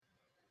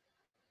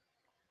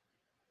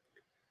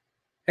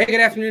Hey,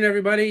 good afternoon,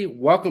 everybody.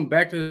 Welcome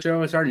back to the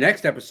show. It's our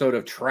next episode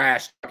of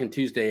Trash Talking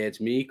Tuesday.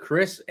 It's me,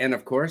 Chris, and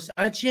of course,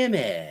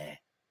 Jimmy.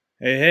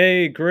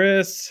 Hey,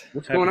 Chris.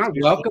 What's Happy going on?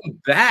 Tuesday.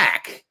 Welcome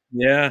back.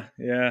 Yeah.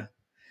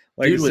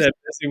 Like Dude you was said,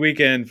 busy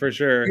weekend for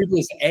sure. dude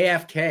was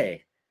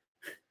AFK.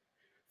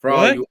 For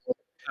What?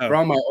 for Oh,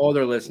 all my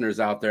older listeners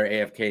out there,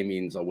 AFK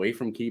means away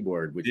from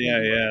keyboard, which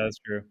means yeah, that's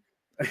true.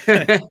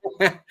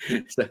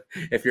 so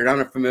if you're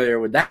not familiar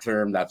with that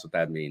term, that's what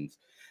that means.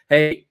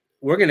 Hey,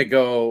 we're gonna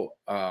go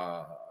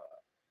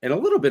in a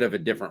little bit of a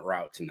different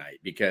route tonight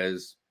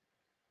because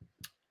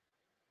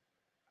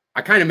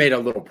I kind of made a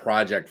little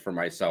project for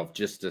myself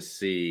just to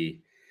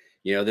see,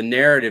 the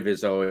narrative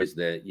is always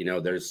that,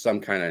 there's some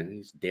kind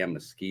of damn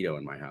mosquito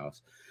in my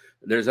house.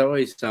 There's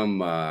always some,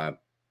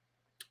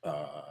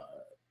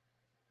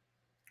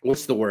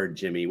 what's the word,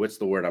 Jimmy? What's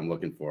the word I'm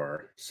looking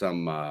for? It's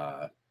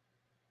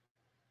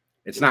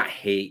not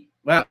hate.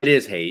 Well, it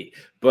is hate,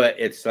 but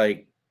it's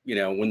like,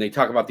 when they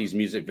talk about these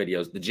music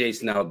videos, the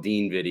Jason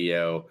Aldean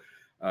video,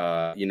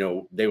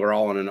 they were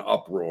all in an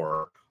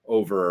uproar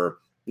over,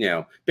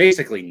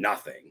 basically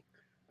nothing.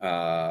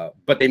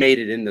 But they made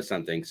it into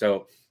something.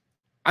 So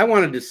I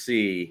wanted to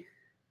see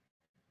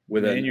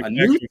with a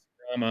new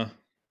drama.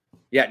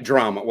 Yeah,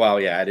 drama. Well,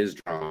 yeah, it is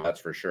drama,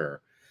 that's for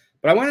sure.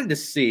 But I wanted to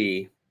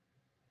see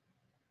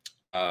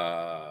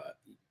and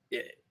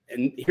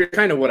here's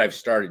kind of what I've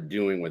started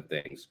doing with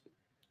things.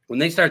 When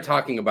they start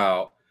talking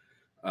about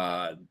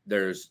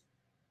there's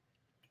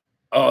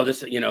this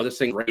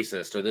thing's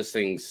racist, or this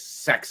thing's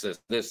sexist,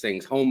 this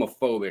thing's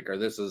homophobic, or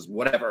this is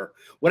whatever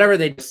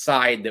they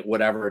decide that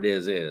whatever it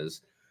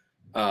is.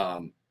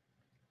 I've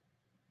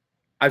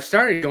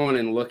started going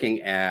and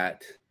looking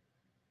at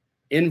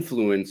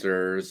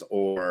influencers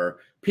or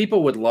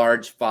people with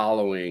large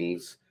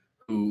followings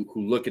who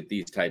look at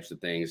these types of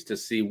things to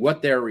see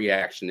what their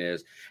reaction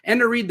is,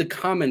 and to read the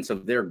comments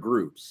of their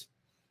groups,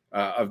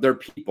 of their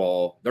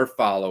people, their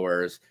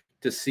followers,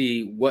 to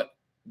see what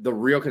the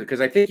real,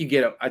 because I think you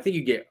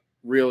get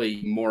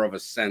really more of a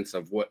sense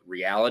of what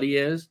reality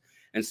is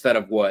instead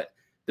of what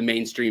the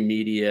mainstream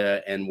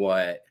media and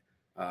what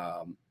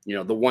the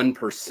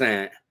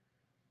 1%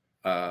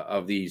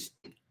 of these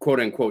quote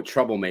unquote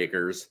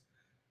troublemakers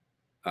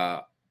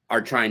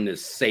are trying to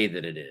say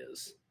that it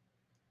is.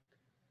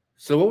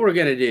 So what we're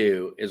going to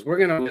do is we're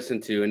going to listen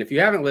to, and if you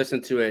haven't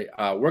listened to it,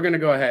 we're going to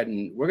go ahead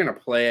and we're going to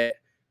play it,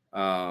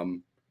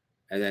 and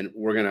then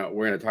we're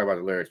going to talk about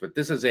the lyrics. But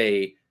this is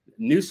a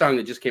new song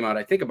that just came out,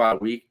 I think about a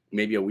week,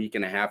 maybe a week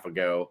and a half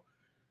ago,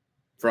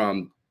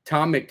 from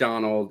Tom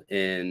MacDonald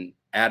and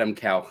Adam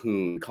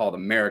Calhoun, called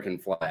American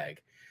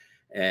Flag.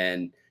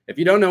 And if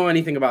you don't know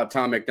anything about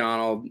Tom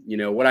MacDonald,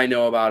 what I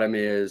know about him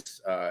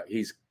is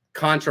he's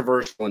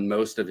controversial in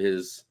most of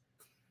his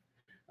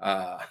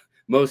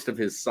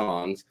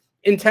songs,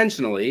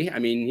 intentionally. I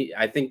mean,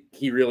 I think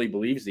he really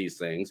believes these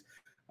things.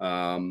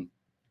 And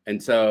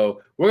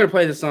so we're going to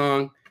play the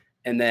song,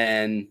 and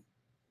then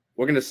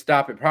we're going to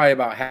stop it probably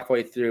about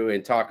halfway through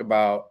and talk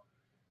about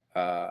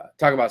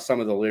some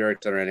of the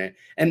lyrics that are in it.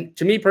 And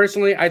to me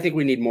personally, I think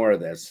we need more of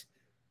this.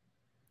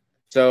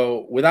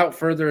 So without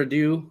further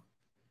ado,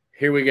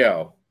 here we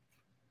go.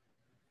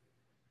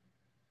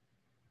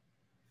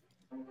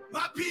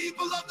 My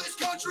people of this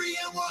country,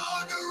 and we're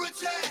under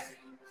attack.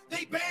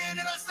 They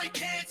banning us, they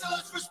cancel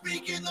us for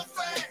speaking the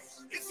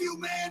facts. If you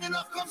man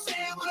enough, come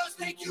stand with us,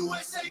 take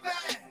USA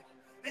back.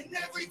 And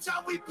every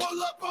time we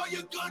pull up, all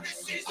you're gonna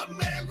see is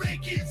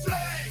American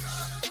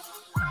flags.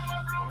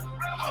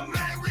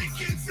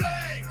 American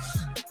flags.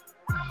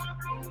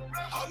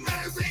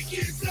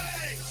 American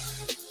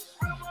flags.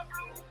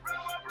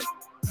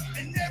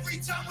 And every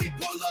time we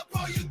pull up,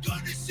 all you're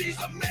gonna see is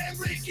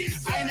American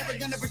flags. I ain't never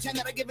gonna pretend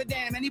that I give a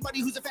damn. Anybody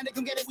who's offended,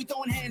 come get it, we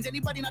throwing hands.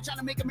 Anybody not trying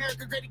to make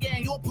America great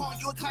again, you a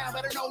punk, you a clown,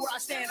 better know where I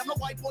stand. I'm the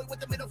white boy with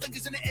the middle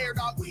fingers in the air,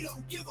 dog. We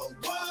don't give a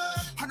what.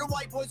 100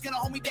 white boys gonna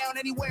hold me down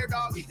anywhere,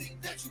 dog. We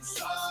think that you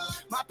suck.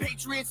 My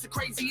patriots the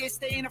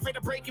craziest, they ain't afraid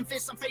of breaking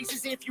fists on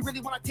faces. If you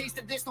really want to taste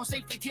of this, no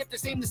safety tip, the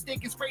same the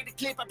stick and spray the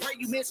clip. I pray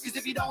you miss, cause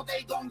if you don't,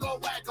 they gon' go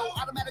wacko.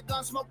 Automatic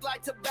gun smoke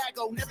like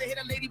tobacco. Never hit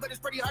a lady, but it's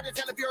pretty hard to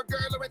tell if you're a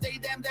girl or a they,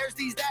 them, there's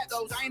these, that,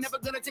 those. I ain't never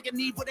gonna take a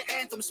knee for the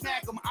anthem,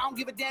 smack them. I don't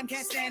give a damn,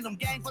 can't stand them.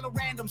 Gang full of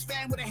randoms,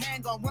 fan with a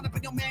handgun, run up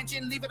in your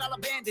mansion, leave it all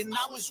abandoned.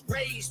 I was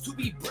raised to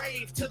be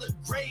brave, to the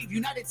grave,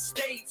 United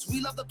States.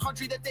 We love the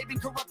country that they've been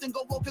corrupting,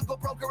 go woke and go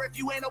broker if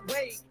you ain't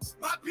awake.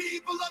 My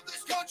people of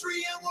this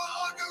country, and we're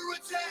under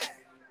attack.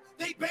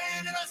 They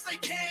banning us, they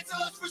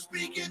cancel us for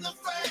speaking the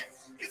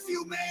facts. If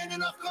you man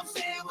enough, come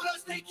stand with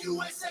us, take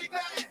USA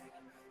back.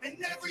 And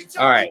every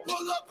time we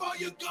pull up, all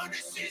you're gonna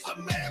see is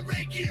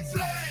American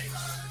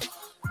flags.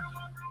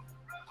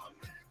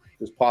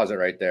 Just pause it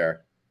right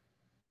there.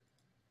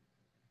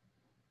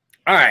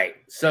 All right,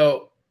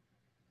 so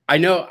I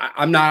know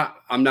I'm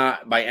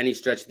not by any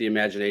stretch of the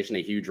imagination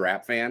a huge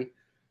rap fan.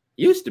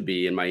 Used to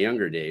be in my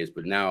younger days,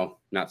 but now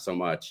not so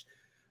much.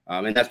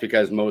 And that's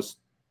because most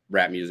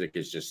rap music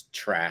is just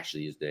trash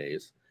these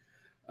days.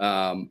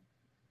 But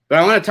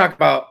I want to talk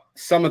about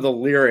some of the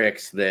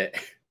lyrics that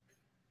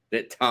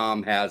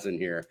Tom has in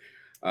here.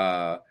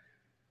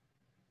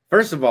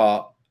 First of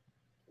all,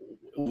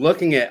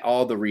 looking at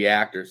all the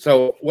reactors.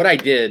 So what I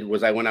did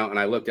was I went out and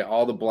I looked at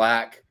all the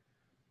black,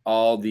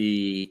 all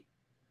the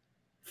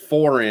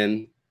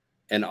foreign,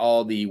 and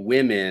all the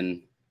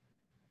women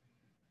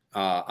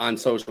on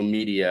social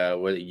media,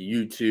 whether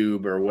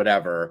YouTube or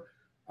whatever,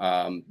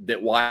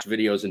 that watch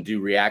videos and do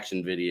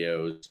reaction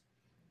videos.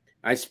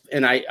 I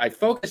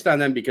focused on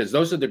them because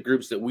those are the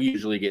groups that we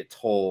usually get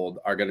told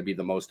are going to be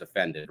the most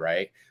offended,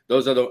 right?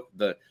 Those are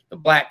the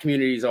black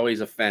community is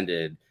always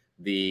offended.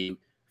 The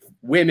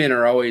women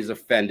are always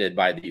offended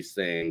by these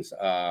things.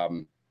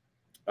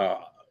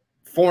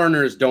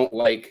 Foreigners don't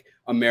like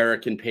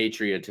American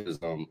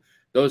patriotism,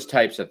 those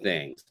types of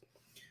things.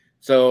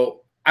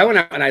 So I went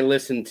out and I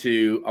listened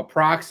to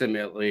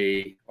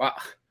approximately, well,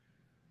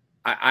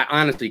 I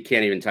honestly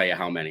can't even tell you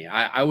how many.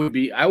 I would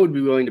be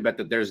willing to bet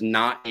that there's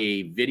not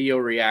a video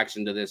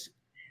reaction to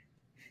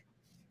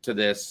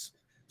this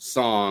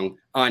song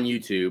on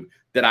YouTube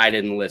that I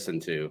didn't listen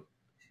to.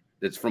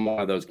 That's from one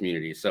of those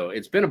communities. So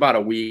it's been about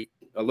a week,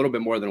 a little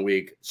bit more than a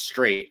week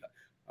straight.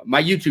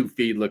 My YouTube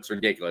feed looks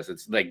ridiculous.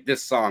 It's like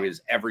this song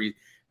is every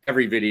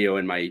video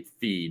in my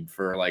feed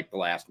for like the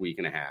last week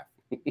and a half.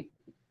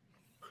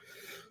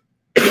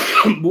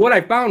 But what I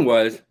found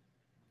was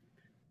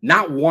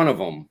not one of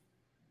them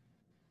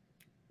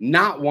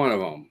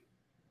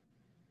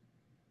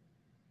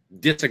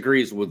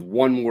disagrees with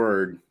one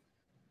word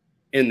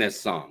in this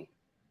song.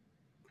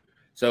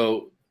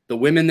 So the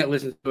women that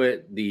listen to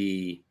it,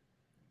 the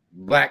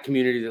black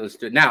community that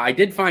listen to it. Now, I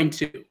did find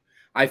two.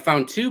 I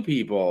found two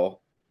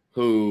people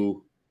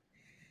who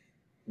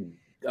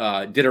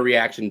did a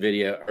reaction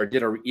video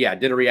did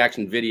a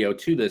reaction video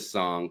to this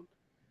song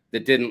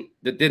that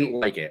didn't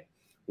like it.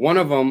 One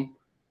of them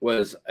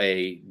was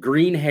a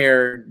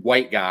green-haired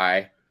white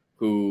guy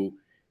who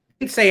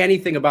didn't say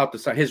anything about the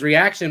song. His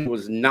reaction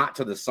was not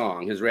to the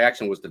song. His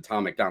reaction was to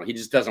Tom MacDonald. He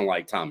just doesn't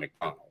like Tom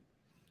MacDonald.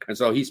 And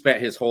so he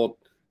spent his whole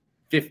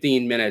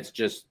 15 minutes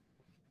just,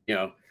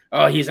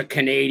 oh, he's a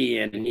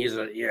Canadian and he's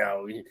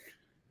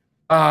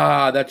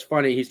that's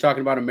funny. He's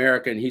talking about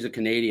America and he's a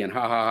Canadian.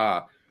 Ha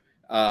ha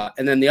ha.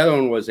 And then the other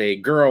one was a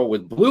girl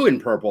with blue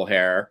and purple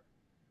hair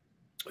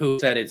who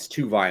said it's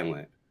too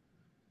violent.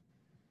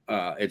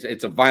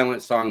 It's a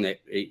violent song that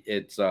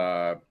it's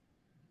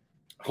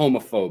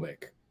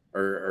homophobic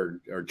or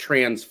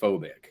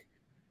transphobic.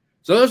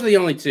 So those are the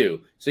only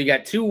two. So you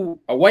got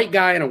a white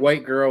guy and a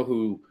white girl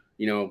who,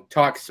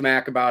 talk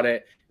smack about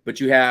it, but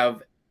you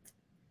have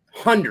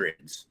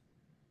hundreds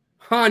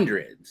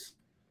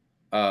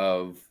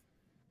of,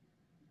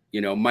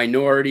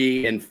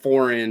 minority and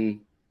foreign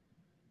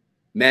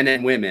men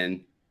and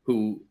women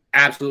who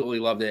absolutely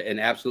loved it and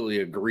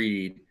absolutely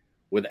agreed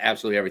with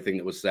absolutely everything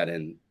that was said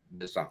in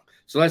this song.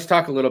 So let's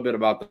talk a little bit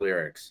about the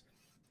lyrics.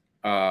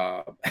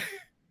 I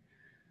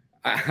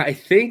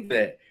think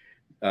that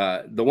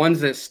the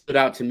ones that stood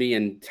out to me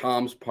in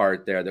Tom's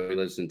part there that we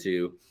listened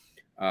to,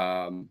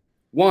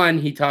 one,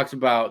 he talks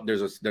about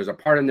there's a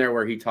part in there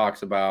where he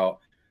talks about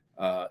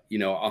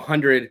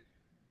 100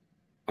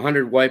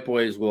 white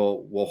boys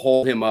will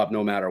hold him up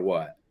no matter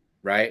what,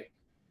 right?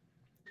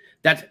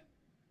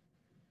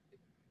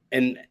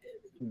 And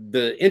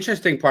the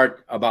interesting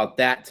part about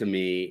that to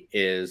me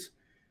is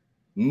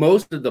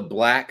most of the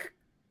black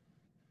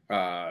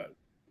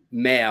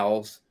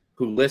males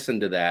who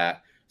listened to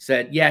that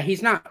said, yeah,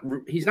 he's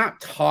not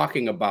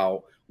talking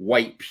about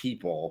white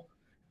people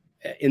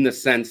in the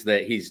sense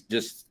that he's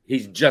just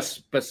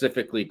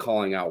specifically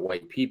calling out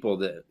white people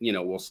that,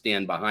 will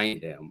stand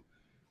behind him.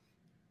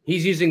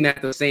 He's using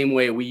that the same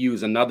way we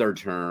use another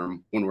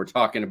term when we're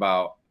talking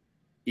about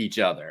each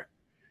other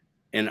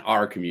in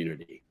our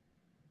community.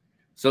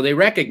 So they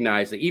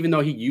recognize that even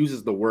though he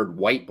uses the word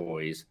white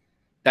boys,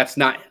 that's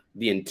not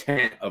the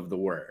intent of the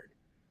word.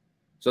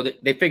 So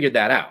they figured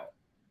that out.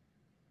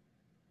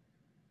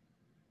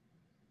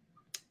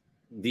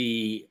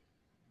 The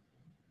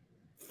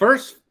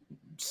first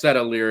set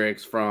of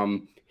lyrics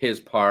from his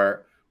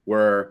part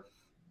were,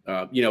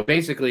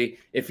 basically,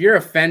 if you're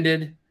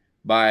offended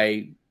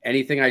by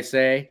anything I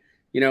say,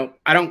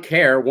 I don't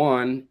care,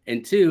 one.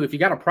 And two, if you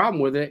got a problem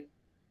with it,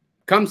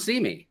 come see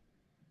me.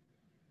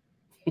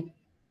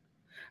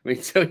 I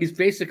mean, so he's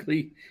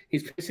basically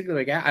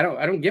like, I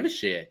don't give a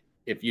shit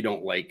if you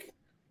don't like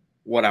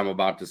what I'm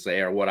about to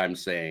say or what I'm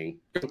saying.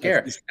 I don't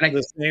care. And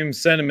the same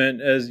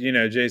sentiment as,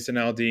 Jason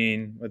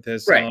Aldean with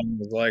his song, right,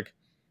 was like,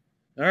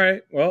 all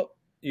right, well,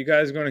 you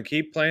guys are going to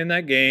keep playing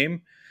that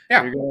game.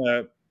 Yeah.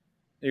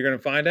 You're going to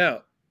find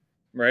out.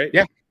 Right.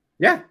 Yeah.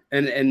 Yeah.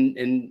 And,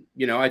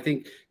 I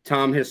think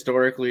Tom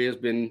historically has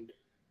been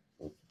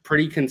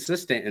pretty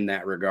consistent in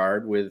that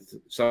regard with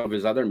some of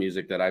his other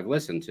music that I've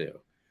listened to.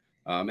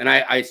 And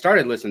I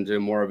started listening to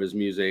more of his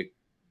music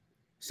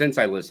since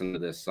I listened to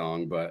this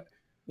song, but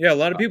yeah, a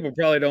lot of people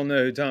probably don't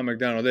know who Tom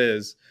MacDonald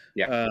is.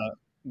 Yeah.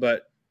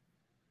 But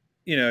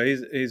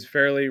he's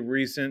fairly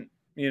recent,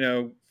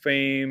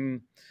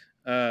 fame,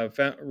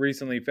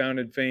 recently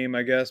founded fame,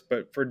 I guess,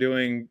 but for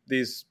doing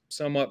these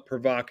somewhat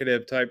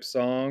provocative type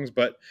songs.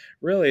 But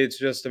really, it's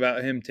just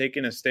about him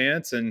taking a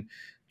stance and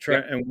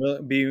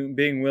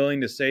being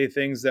willing to say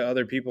things that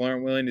other people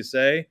aren't willing to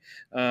say.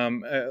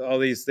 All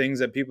these things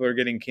that people are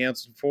getting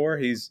canceled for.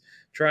 He's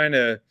trying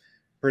to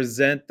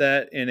present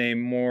that in a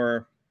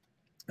more,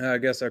 I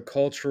guess,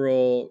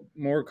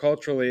 more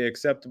culturally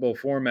acceptable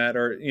format,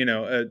 or,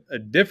 a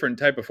different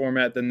type of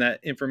format than that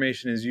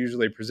information is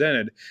usually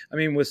presented. I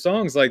mean, with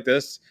songs like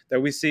this that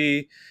we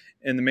see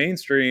in the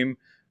mainstream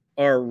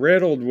are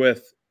riddled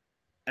with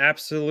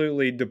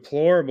absolutely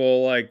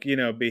deplorable,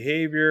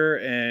 behavior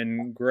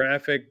and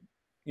graphic,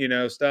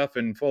 stuff,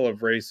 and full of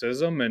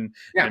racism and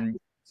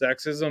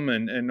sexism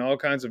and all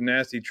kinds of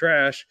nasty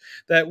trash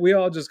that we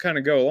all just kind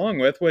of go along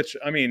with, which,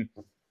 I mean,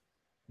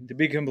 to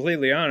be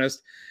completely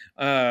honest,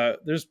 I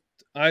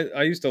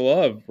used to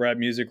love rap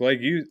music,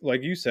 like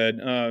you said,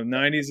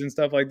 90s and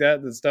stuff like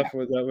that. The stuff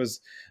that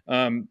was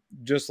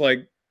just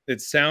like,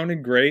 it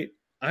sounded great.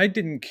 I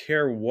didn't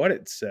care what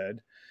it said.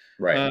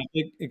 Right.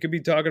 It could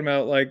be talking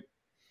about like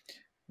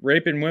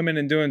raping women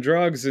and doing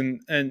drugs,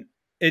 and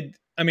it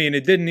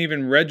didn't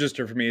even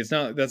register for me.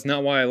 That's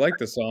not why I like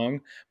the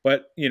song,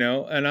 but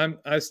and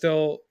I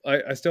still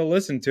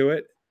listen to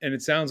it. And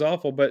it sounds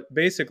awful, but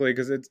basically,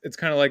 because it's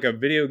kind of like a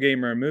video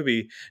game or a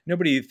movie,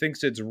 nobody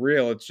thinks it's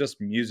real. It's just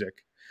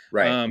music.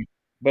 Right.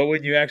 But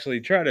when you actually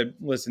try to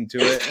listen to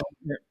it,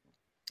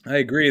 I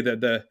agree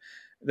that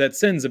that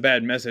sends a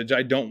bad message.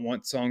 I don't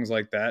want songs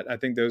like that. I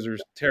think those are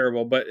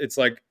terrible. But it's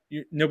like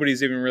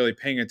nobody's even really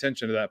paying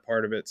attention to that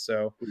part of it.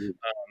 So,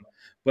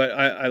 but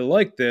I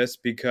like this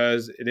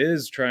because it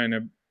is trying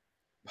to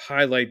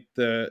highlight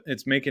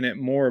it's making it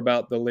more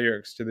about the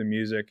lyrics to the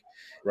music,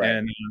 right,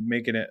 and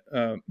making it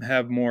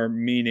have more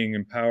meaning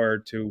and power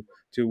to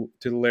the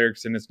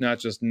lyrics, and it's not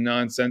just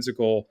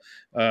nonsensical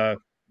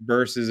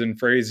verses and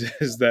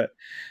phrases that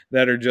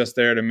are just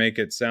there to make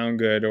it sound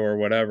good or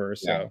whatever.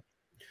 So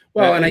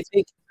well, and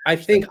I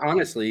think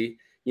honestly,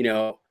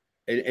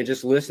 and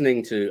just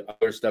listening to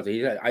other stuff that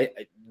he said,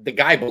 the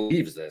guy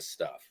believes this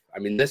stuff. I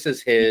mean, this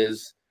is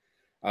his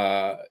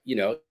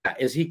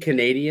is he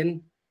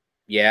Canadian?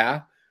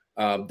 Yeah.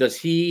 Does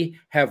he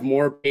have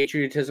more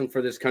patriotism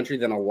for this country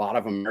than a lot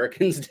of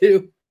Americans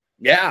do?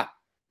 Yeah,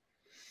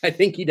 I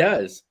think he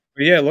does.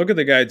 But yeah, look at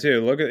the guy too.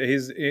 Look at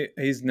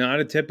he's not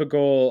a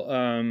typical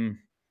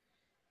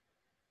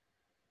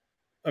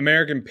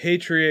American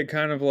patriot,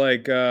 kind of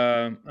like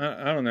I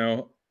don't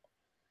know,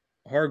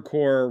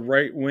 hardcore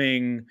right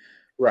wing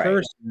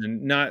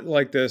person. Not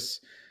like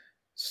this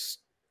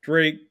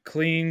straight,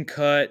 clean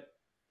cut,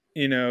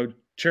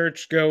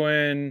 church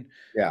going.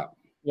 Yeah.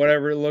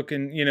 Whatever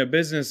looking,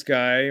 business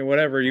guy,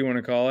 whatever you want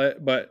to call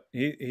it, but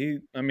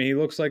he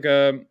looks like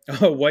a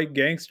white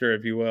gangster,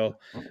 if you will.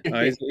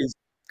 He's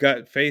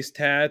got face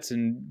tats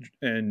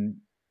and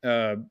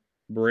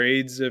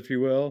braids, if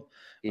you will,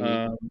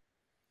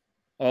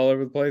 all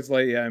over the place.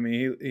 Like, yeah, I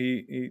mean,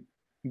 he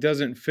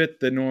doesn't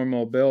fit the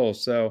normal bill.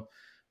 So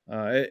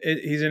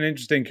he's an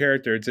interesting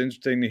character. It's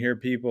interesting to hear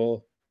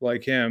people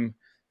like him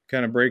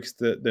kind of breaks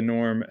the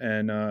norm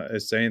and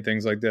is saying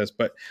things like this.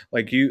 But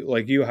like you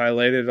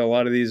highlighted, a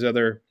lot of these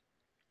other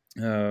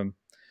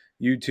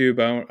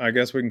YouTube, I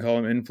guess we can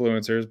call them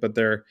influencers, but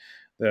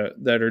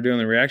that are doing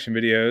the reaction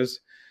videos,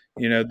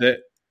 that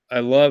I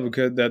love,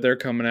 because that they're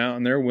coming out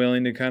and they're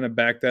willing to kind of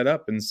back that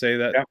up and say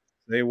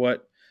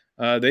what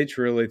they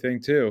truly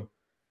think too.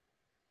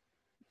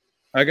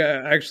 I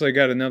actually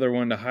got another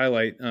one to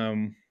highlight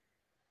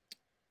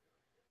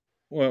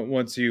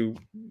once you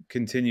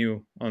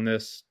continue on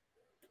this.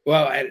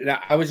 Well,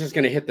 I was just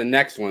going to hit the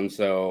next one.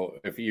 So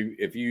if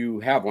you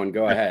have one,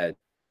 go ahead.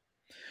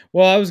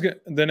 Well, I was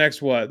the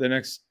next what? The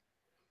next.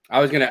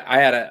 I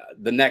had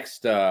the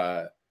next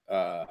set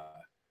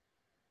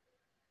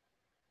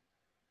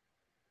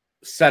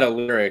of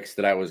lyrics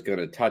that I was going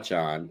to touch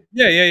on.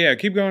 Yeah.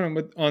 Keep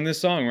going on this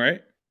song,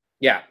 right?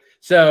 Yeah.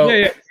 So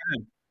yeah.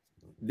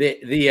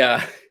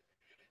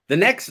 The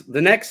next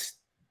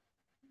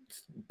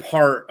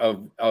part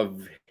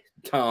of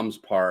Tom's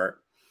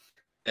part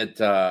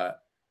that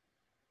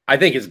I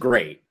think is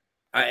great,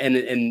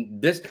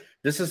 and this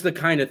is the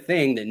kind of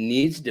thing that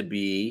needs to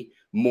be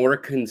more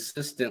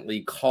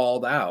consistently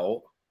called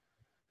out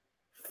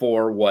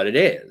for what it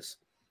is.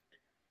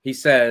 He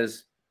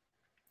says,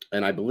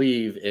 and I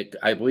believe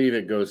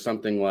it goes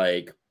something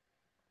like,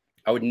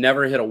 "I would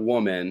never hit a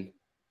woman,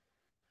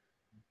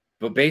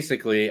 but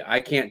basically, I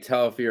can't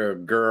tell if you're a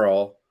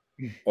girl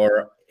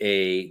or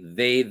a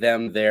they,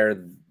 them,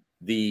 their,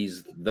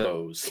 these,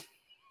 those."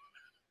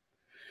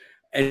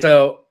 And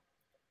so,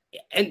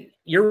 and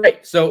you're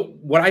right. So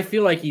what I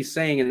feel like he's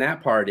saying in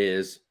that part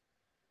is,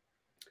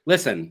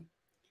 listen,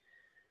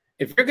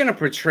 if you're going to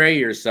portray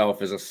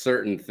yourself as a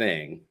certain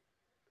thing,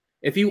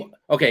 if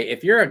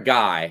you're a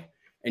guy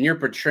and you're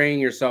portraying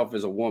yourself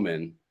as a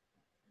woman,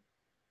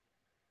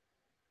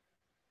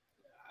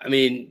 I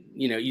mean,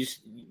 you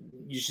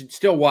should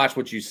still watch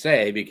what you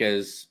say,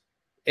 because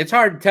it's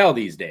hard to tell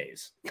these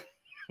days.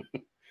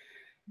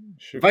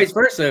 Sure. Vice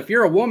versa, if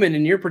you're a woman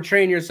and you're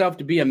portraying yourself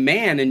to be a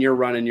man and you're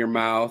running your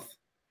mouth,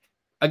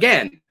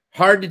 again,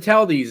 hard to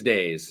tell these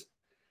days.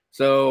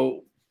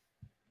 So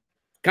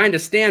kind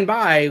of stand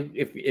by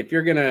if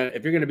you're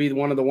gonna be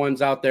one of the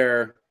ones out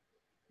there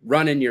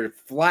running your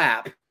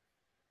flap,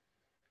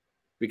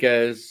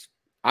 because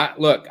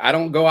I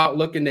don't go out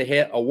looking to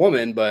hit a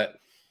woman, but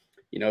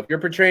if you're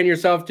portraying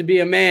yourself to be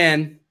a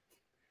man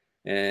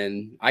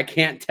and I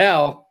can't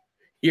tell,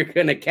 you're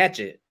gonna catch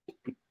it.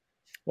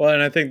 Well,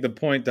 and I think the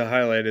point to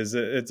highlight is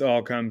that it's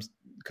all comes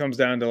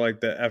down to like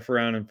the F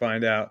around and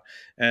find out.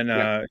 And,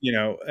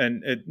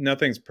 and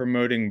nothing's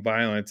promoting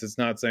violence. It's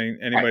not saying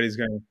anybody's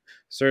going to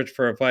search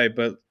for a fight,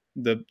 but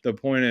the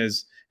point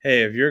is,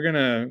 hey, if you're going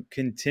to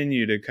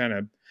continue to kind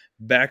of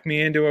back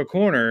me into a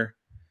corner,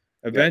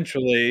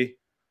 eventually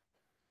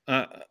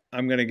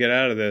I'm going to get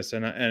out of this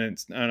and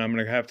I'm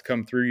going to have to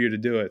come through you to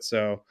do it.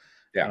 So,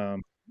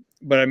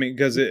 but I mean,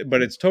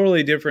 but it's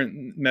totally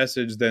different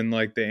message than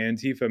like the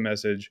Antifa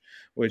message,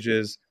 which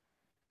is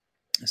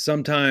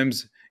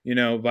sometimes,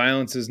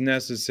 violence is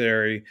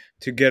necessary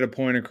to get a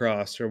point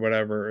across or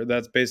whatever.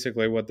 That's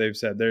basically what they've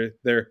said.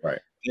 They're right.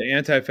 The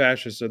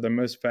anti-fascists are the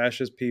most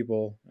fascist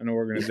people and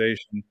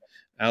organization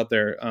out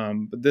there.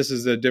 But this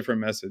is a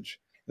different message.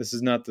 This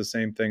is not the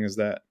same thing as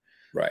that.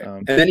 Right.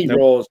 And then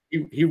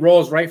he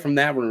rolls right from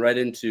that one right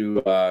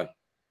into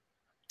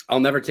I'll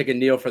never take a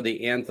kneel for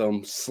the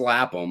anthem,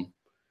 slap them.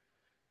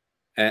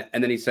 And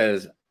then he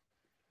says,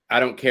 I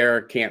don't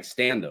care, can't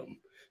stand them.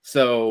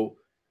 So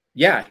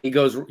yeah, he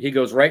goes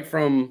right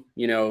from,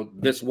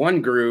 this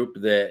one group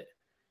that,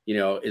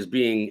 is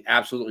being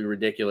absolutely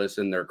ridiculous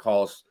in their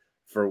calls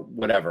for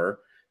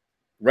whatever,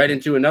 right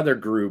into another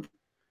group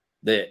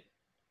that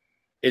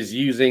is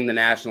using the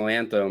national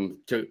anthem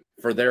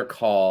for their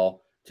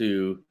call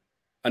to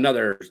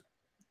another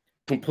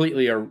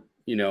completely,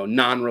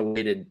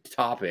 non-related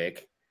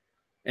topic.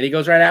 And he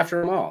goes right after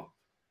them all.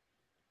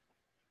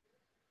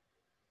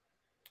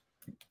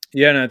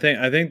 Yeah, and I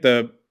think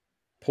the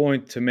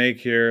point to make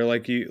here,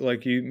 like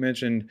you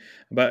mentioned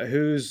about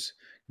who's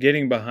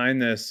getting behind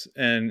this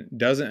and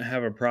doesn't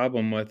have a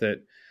problem with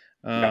it,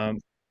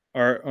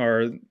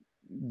 are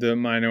the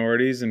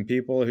minorities and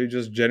people who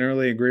just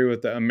generally agree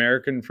with the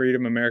American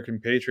freedom, American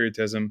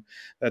patriotism.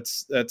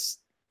 That's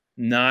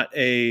not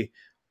a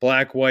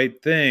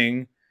black-white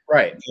thing,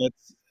 right?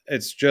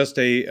 It's just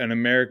an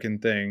American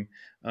thing.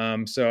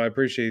 So I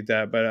appreciate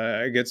that, but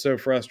I get so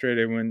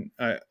frustrated when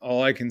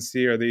all I can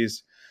see are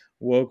these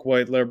woke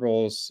white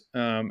liberals,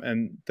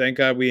 and thank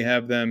God we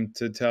have them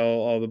to tell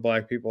all the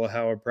black people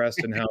how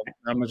oppressed and how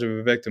much of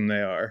a victim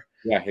they are.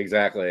 Yeah,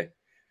 exactly.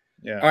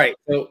 Yeah. All right.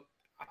 So,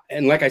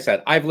 and like I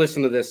said, I've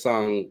listened to this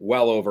song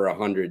well over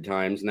 100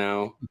 times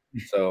now,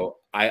 so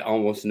I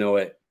almost know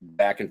it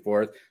back and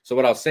forth. So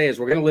what I'll say is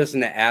we're going to listen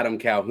to Adam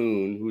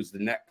Calhoun, who's the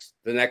next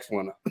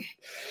one.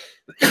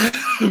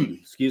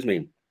 Excuse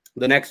me.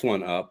 The next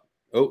one up.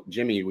 Oh,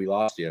 Jimmy, we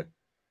lost you.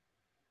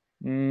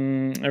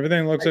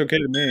 Everything looks okay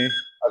to me.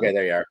 Okay,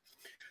 there you are.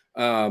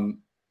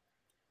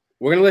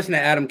 We're going to listen to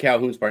Adam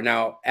Calhoun's part.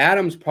 Now,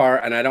 Adam's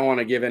part, and I don't want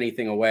to give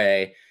anything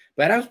away,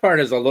 but Adam's part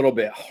is a little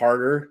bit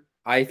harder,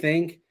 I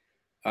think.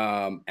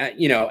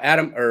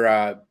 Adam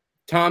or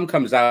Tom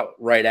comes out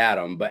right at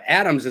him, but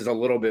Adam's is a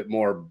little bit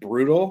more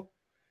brutal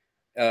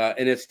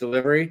in its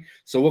delivery.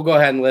 So we'll go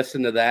ahead and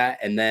listen to that,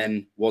 and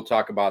then we'll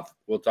talk about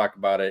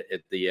it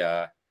at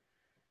the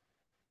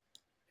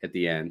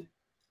end.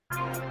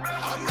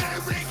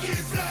 American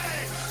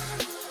flag.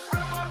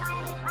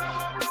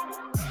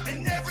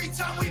 And every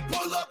time we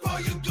pull up,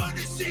 all you gonna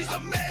see is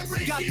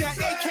American Got that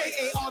flag.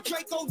 AKA all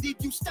Draco, leave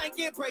you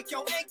stankin', break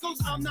your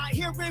ankles. I'm not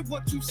hearing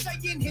what you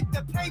saying. Hit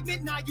the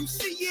pavement, now you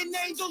seeing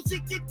angels.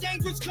 It get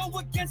dangerous, go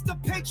against the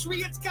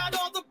Patriots. Got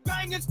all the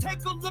bangers.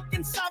 Take a look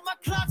inside my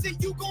closet.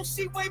 You gon'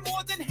 see way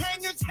more than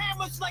hangers,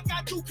 hammers like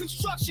I do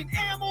construction.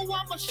 Ammo,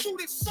 I'ma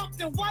shoot at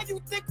something. Why you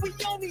think we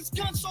own these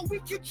guns? So we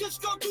could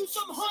just go do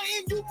some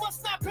hunting. You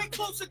must not pay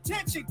close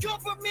attention.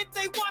 Government,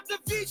 they want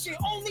division.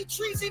 Only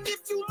treason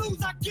if you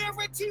lose. I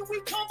guarantee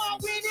we come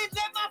out winning.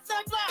 Let my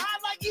flag fly high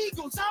like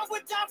eagles. I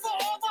would die for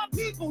all my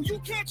people. You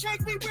can't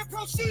change me with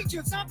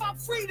procedures. I'm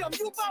about freedom,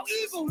 you about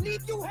evil.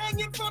 Leave you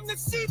hanging from the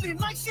ceiling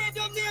like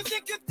chandeliers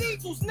in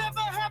cathedrals. Never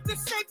have the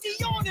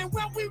safety on, and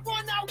when we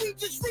run out, we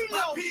just The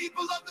reload.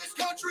 people of this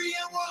country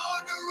and we're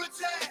under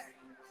attack.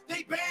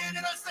 They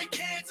banning us, they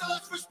cancel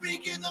us for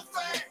speaking the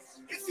facts.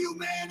 If you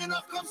man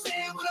enough, come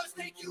stand with us,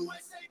 take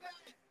USA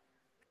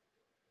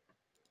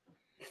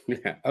back.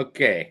 Yeah,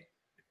 okay.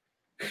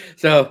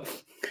 So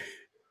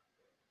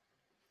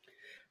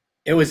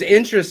it was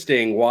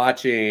interesting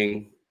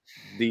watching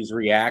these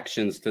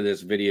reactions to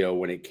this video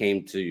when it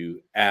came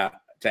to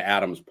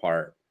Adam's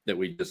part that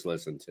we just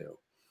listened to.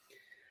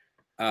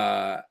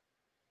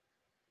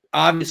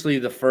 Obviously,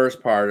 the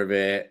first part of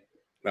it,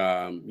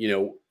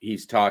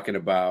 he's talking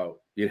about,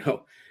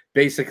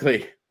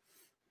 basically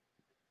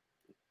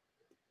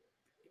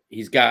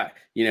he's got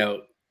his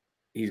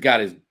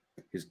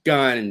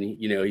gun and,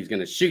 he's going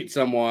to shoot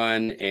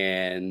someone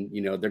and,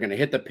 they're going to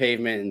hit the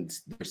pavement and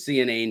they're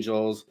seeing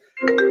angels.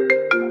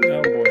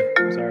 Oh boy.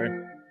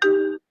 Sorry.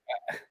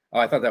 Oh,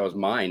 I thought that was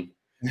mine.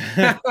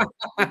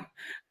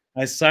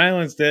 I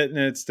silenced it and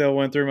it still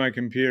went through my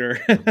computer.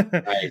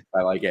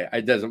 I like it.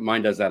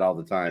 Mine does that all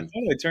the I time.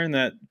 thought I turned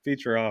that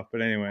feature off,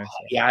 but anyway.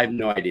 So. Yeah, I have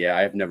no idea.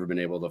 I've never been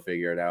able to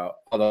figure it out,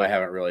 although I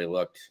haven't really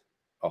looked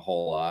a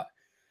whole lot.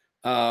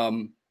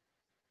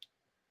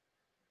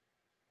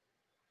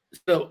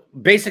 So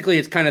basically,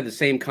 it's kind of the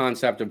same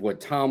concept of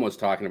what Tom was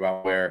talking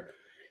about, where,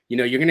 you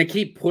know, you're going to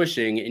keep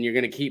pushing and you're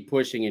going to keep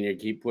pushing and you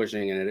keep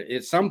pushing. And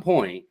at some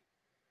point,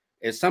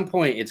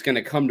 it's going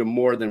to come to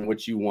more than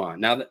what you want.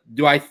 Now,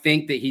 do I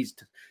think that he's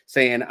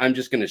saying, I'm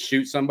just going to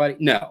shoot somebody?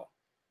 No,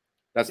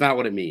 that's not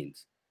what it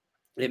means.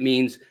 It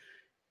means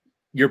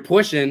you're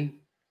pushing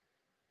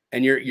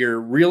and you're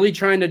really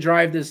trying to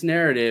drive this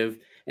narrative.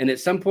 And at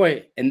some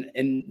point,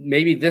 and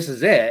maybe this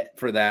is it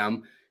for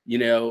them, you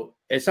know,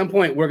 at some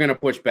point we're going to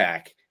push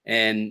back.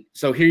 And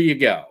so here you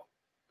go.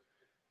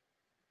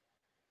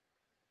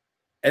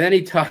 And then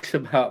he talks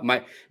about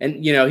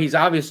and you know, he's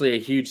obviously a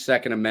huge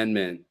Second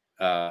Amendment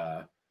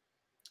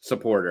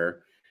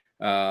supporter.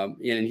 And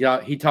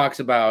he talks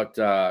about,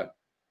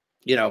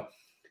 you know,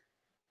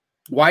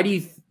 why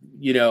do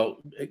you know,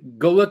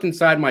 go look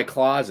inside my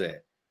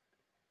closet.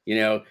 You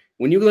know,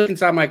 when you look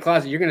inside my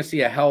closet, you're going to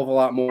see a hell of a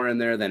lot more in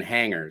there than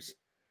hangers.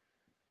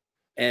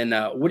 And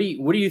what do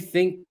you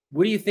think?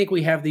 What do you think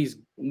we have these?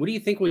 What do you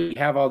think we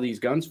have all these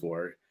guns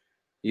for?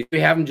 Do we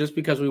have them just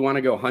because we want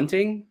to go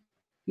hunting?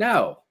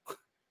 No,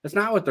 that's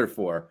not what they're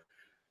for.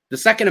 The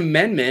Second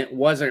Amendment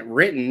wasn't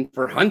written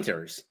for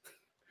hunters.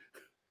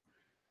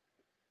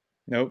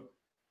 Nope.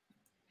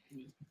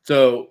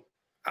 So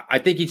I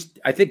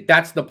think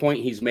that's the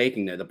point he's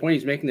making there. The point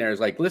he's making there is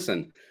like,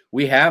 listen,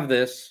 we have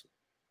this.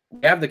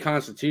 We have the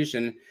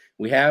Constitution.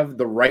 We have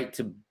the right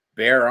to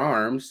bear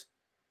arms.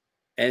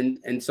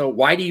 And so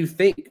why do you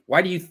think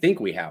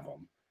we have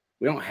them?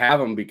 We don't have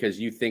them because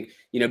you think,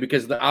 you know,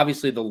 because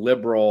obviously the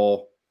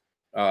liberal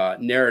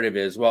narrative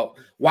is, well,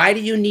 why do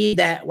you need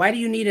that? Why do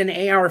you need an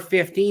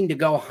AR-15 to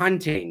go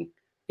hunting?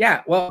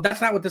 Yeah, well, that's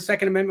not what the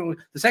Second Amendment.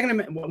 The Second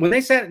Amendment, when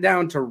they sat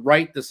down to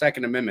write the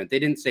Second Amendment, they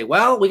didn't say,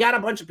 well, we got a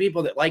bunch of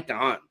people that like to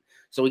hunt,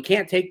 so we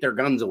can't take their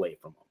guns away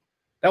from them.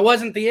 That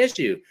wasn't the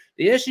issue.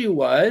 The issue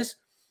was,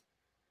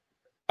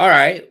 all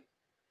right,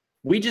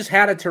 we just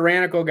had a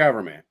tyrannical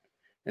government,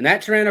 and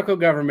that tyrannical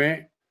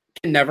government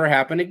can never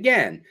happen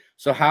again.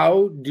 So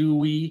how do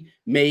we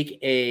make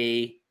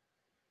a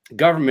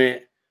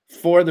government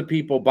for the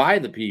people, by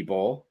the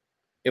people,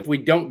 if we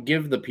don't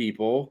give the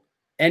people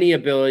any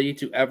ability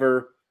to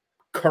ever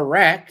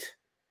correct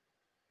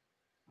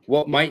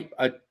what might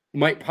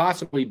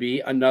possibly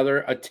be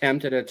another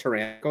attempt at a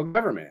tyrannical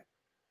government?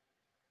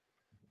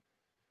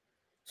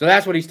 So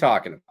that's what he's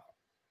talking about.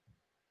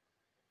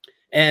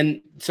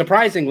 And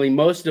surprisingly,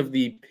 most of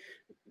the,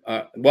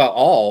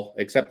 all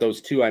except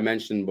those two I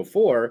mentioned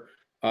before,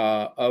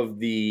 of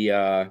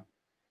the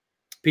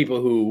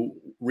people who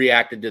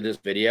reacted to this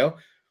video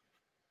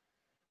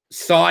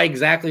saw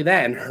exactly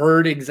that and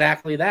heard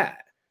exactly that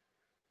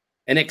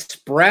and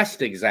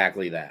expressed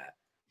exactly that.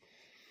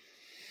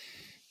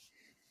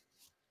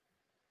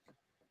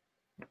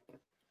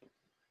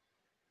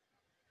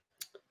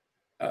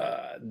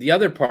 The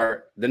other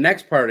part, the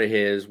next part of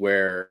his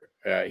where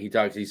he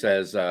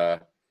says,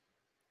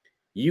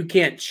 you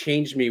can't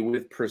change me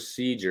with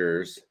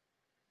procedures.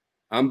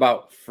 I'm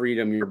about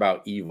freedom. You're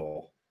about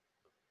evil.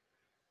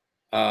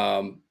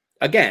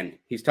 Again,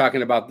 he's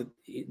talking about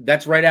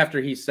that's right after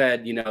he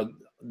said, you know,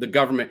 the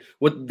government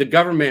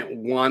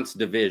wants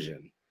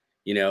division.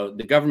 You know,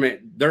 the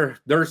government,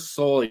 their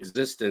sole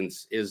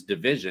existence is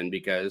division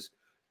because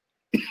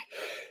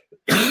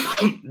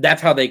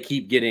that's how they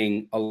keep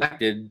getting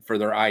elected for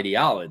their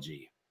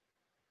ideology,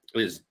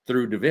 is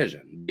through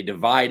division. They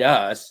divide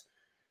us,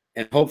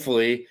 and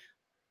hopefully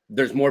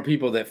there's more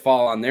people that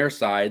fall on their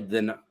side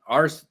than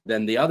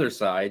the other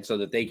side, so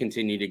that they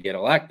continue to get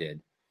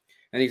elected.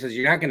 And he says,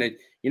 you're not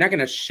going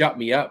to shut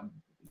me up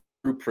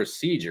through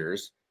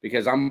procedures,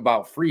 because I'm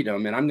about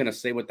freedom and I'm going to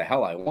say what the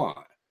hell I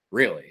want,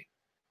 really.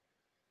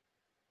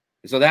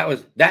 So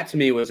that to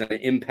me was an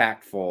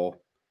impactful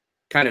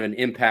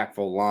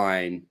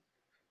line.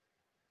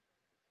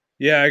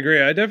 Yeah, I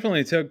agree. I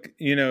definitely took,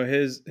 you know,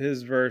 his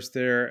verse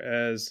there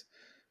as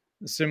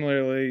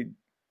similarly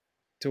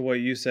to what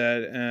you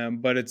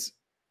said, but it's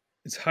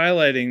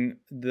highlighting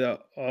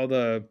all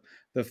the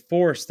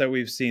force that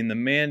we've seen, the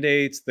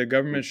mandates, the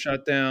government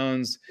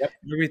shutdowns,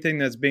 everything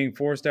that's being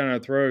forced down our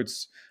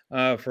throats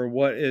for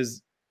what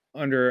is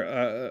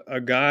under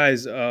a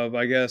guise of,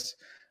 I guess,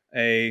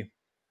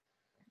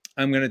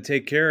 I'm going to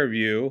take care of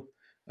you.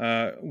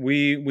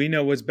 We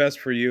know what's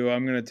best for you.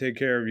 I'm going to take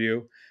care of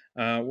you.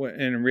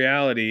 In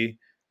reality,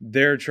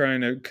 they're trying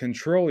to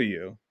control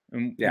you,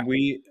 and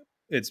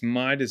it's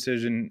my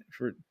decision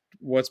for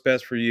what's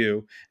best for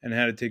you and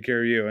how to take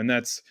care of you. And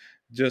that's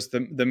just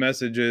the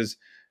message is,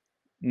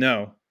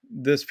 no,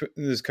 this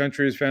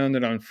country is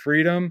founded on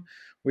freedom.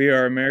 We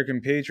are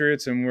American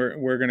patriots, and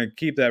we're going to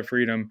keep that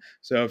freedom.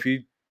 So if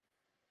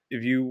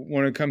you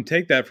want to come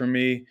take that from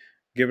me,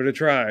 give it a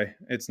try.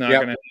 It's not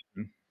going to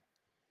happen.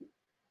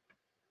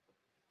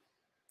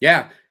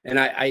 Yeah. And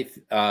I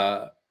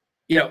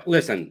you know,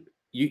 listen,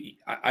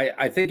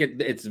 I think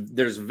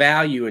there's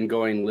value in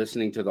going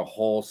listening to the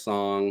whole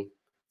song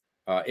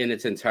in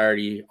its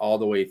entirety all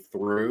the way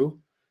through,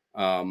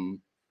 and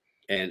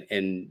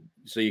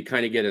so you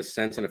kind of get a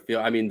sense and a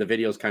feel. I mean, the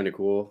video is kind of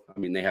cool. I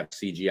mean, they have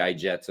CGI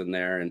jets in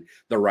there, and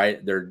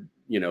they're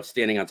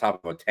standing on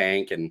top of a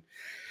tank and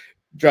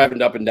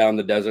driving up and down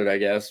the desert, I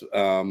guess,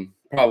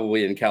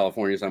 probably in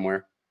California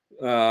somewhere.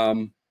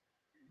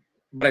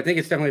 But I think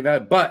it's definitely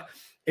valid. But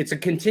it's a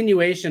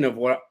continuation of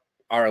what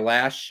our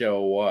last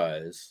show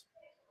was.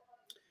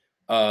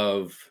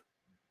 Of,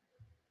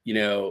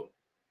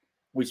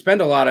 we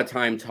spend a lot of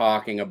time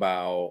talking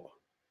about,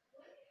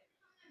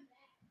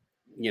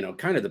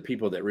 kind of the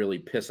people that really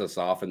piss us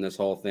off in this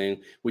whole thing.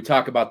 We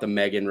talk about the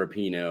Megan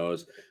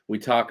Rapinos. We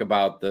talk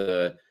about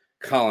the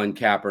Colin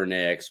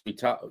Kaepernicks. We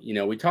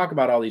talk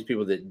about all these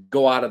people that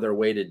go out of their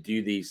way to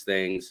do these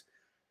things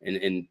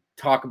and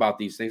talk about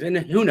these things. And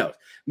who knows?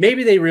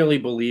 Maybe they really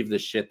believe the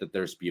shit that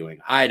they're spewing.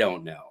 I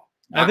don't know.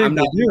 I think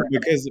they do,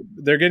 because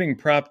they're getting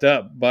propped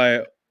up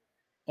by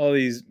all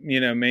these,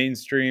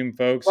 mainstream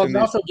folks. Well,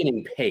 they're also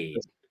getting paid.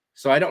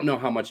 So I don't know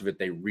how much of it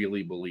they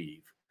really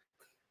believe.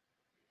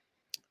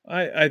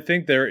 I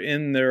think they're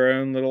in their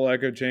own little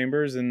echo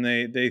chambers, and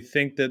they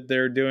think that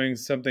they're doing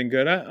something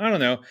good. I don't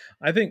know.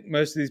 I think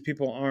most of these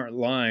people aren't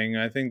lying.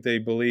 I think they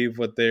believe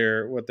what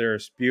they're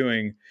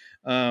spewing,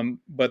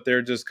 but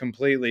they're just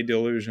completely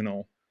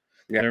delusional.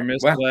 Yeah. They're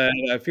misled. Well,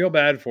 I feel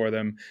bad for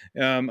them.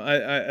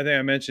 I think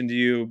I mentioned to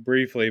you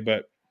briefly,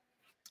 but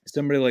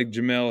somebody like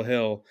Jemele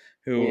Hill,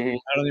 who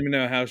I don't even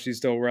know how she's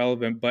still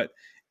relevant, but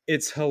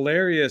it's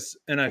hilarious,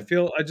 and I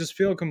just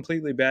feel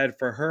completely bad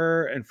for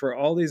her and for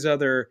all these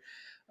other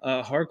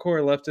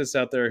hardcore leftists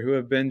out there who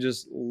have been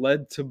just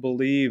led to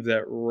believe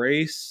that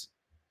race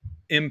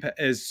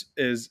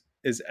is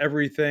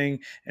everything,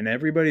 and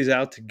everybody's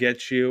out to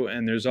get you,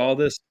 and there's all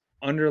this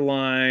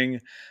underlying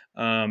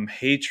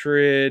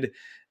hatred,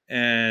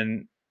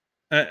 and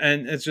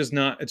it's just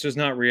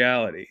not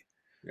reality.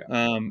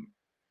 Yeah.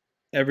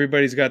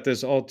 Everybody's got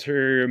this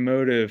ulterior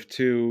motive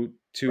to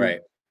right.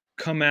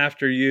 come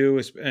after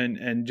you,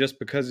 and just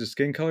because of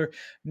skin color.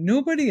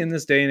 Nobody in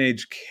this day and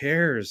age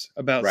cares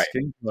about right.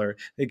 skin color.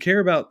 They care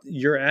about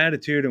your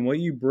attitude and what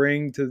you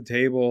bring to the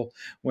table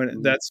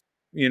when that's,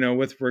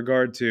 with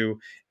regard to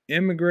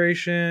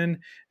immigration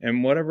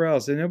and whatever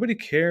else. And nobody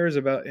cares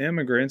about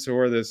immigrants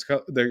or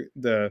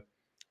the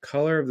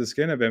color of the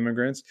skin of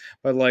immigrants,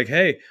 but like,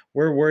 hey,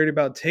 we're worried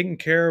about taking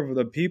care of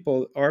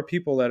our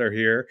people that are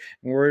here,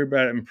 and worried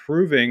about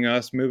improving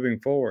us moving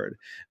forward.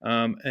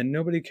 And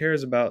nobody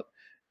cares about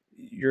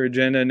your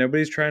agenda.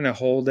 Nobody's trying to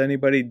hold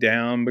anybody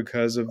down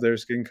because of their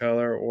skin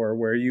color or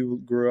where you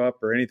grew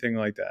up or anything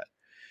like that.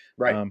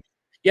 Right.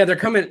 Yeah, they're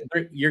coming.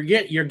 You're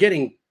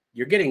getting.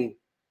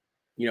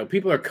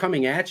 People are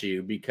coming at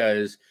you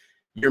because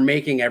you're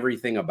making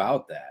everything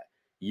about that.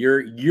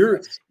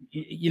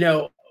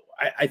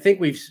 I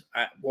think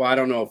I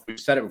don't know if we've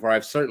said it before.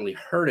 I've certainly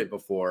heard it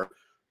before,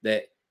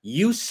 that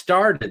you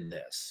started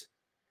this.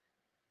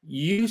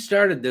 You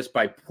started this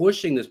by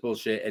pushing this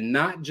bullshit, and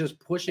not just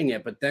pushing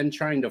it, but then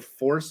trying to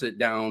force it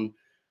down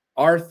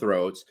our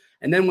throats.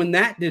 And then when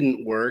that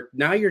didn't work,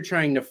 now you're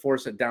trying to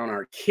force it down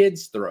our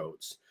kids'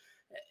 throats.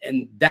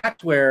 And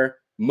that's where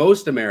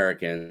most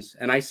Americans,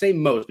 and I say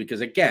most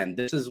because, again,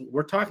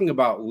 we're talking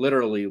about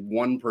literally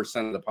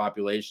 1% of the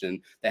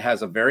population that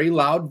has a very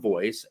loud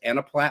voice and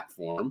a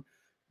platform,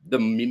 the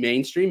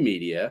mainstream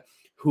media,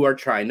 who are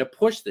trying to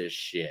push this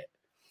shit.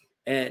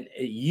 And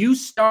you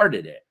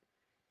started it.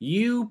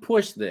 You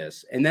pushed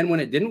this. And then when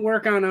it didn't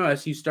work on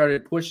us, you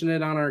started pushing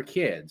it on our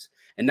kids.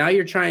 And now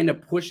you're trying to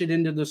push it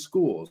into the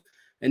schools.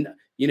 And,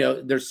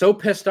 they're so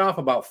pissed off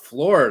about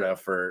Florida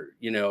for,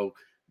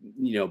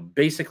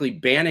 basically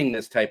banning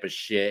this type of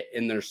shit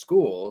in their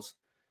schools.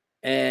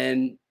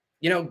 And,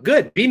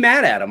 good. Be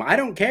mad at them. I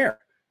don't care.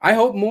 I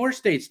hope more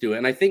states do it.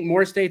 And I think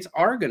more states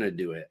are going to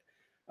do it.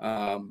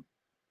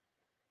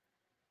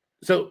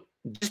 So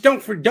just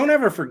don't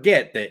ever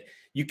forget that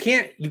you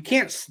can't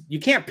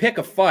pick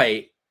a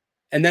fight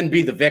and then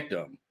be the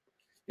victim.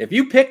 If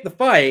you pick the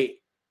fight,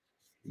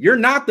 you're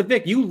not the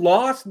victim. You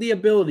lost the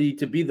ability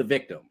to be the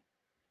victim.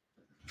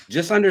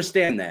 Just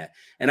understand that.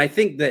 And I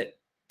think that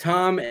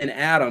Tom and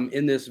Adam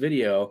in this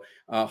video,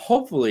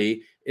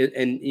 hopefully,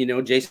 and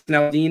Jason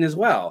Aldean as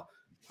well,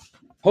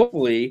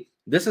 hopefully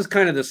this is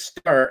kind of the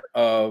start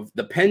of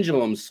the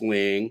pendulum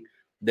swing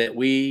that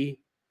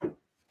we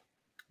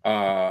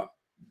start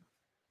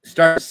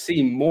to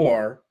see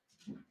more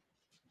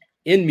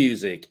in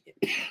music.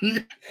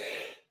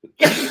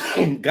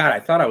 God, I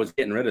thought I was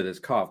getting rid of this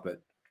cough,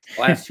 but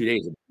the last 2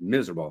 days are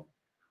miserable.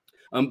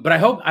 But I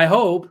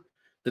hope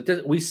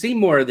that we see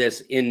more of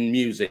this in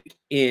music,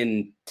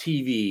 in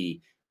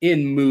TV,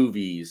 in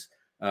movies,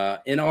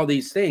 in all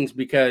these things,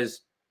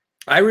 because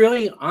I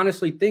really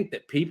honestly think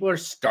that people are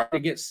starting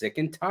to get sick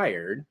and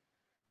tired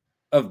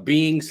of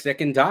being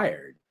sick and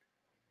tired.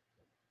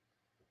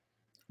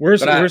 We're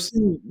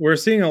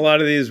seeing a lot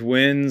of these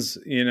wins,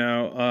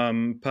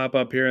 pop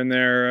up here and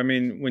there. I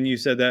mean, when you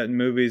said that in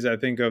movies, I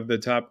think of the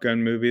Top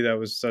Gun movie that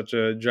was such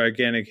a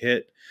gigantic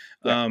hit.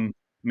 Yeah.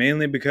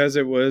 Mainly because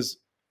it wasn't,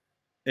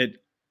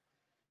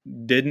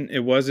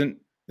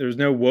 there was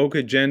no woke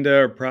agenda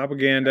or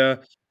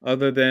propaganda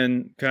other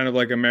than kind of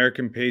like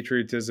American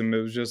patriotism.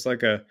 It was just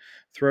like a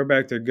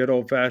throwback to good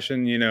old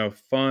fashioned,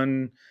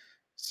 fun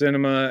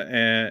cinema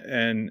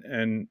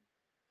and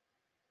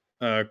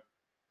uh,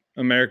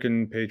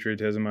 American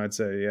patriotism, I'd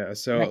say. Yeah.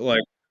 So Right.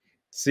 like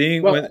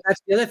seeing Well, when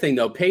that's the other thing,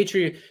 though.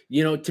 Patriot,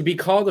 to be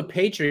called a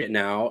patriot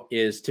now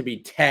is to be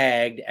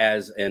tagged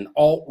as an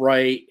alt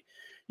right.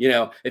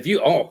 If you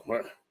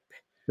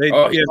they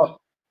oh yeah,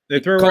 they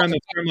he throw calls around the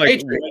himself term a like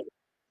patriot.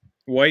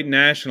 white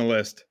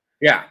nationalist.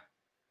 Yeah,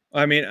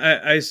 I mean,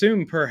 I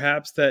assume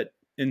perhaps that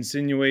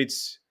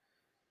insinuates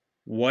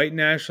white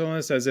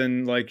nationalists, as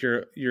in like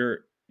you're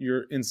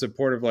in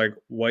support of like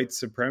white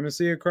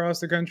supremacy across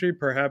the country.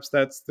 Perhaps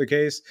that's the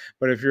case.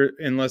 But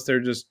unless they're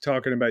just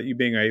talking about you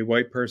being a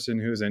white person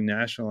who's a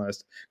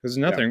nationalist, because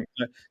yeah, to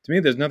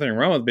me, there's nothing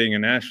wrong with being a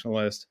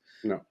nationalist.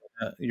 no,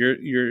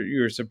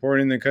 You're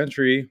supporting the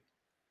country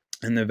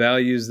and the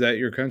values that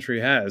your country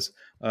has.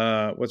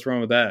 What's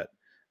wrong with that?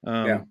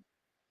 yeah. Um,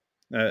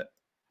 uh,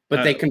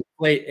 But they uh,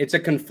 conflate. It's a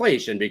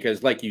conflation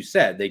because, like you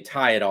said, they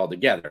tie it all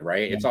together,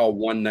 right? It's all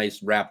one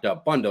nice wrapped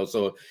up bundle.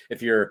 So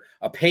if you're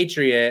a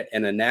patriot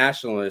and a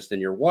nationalist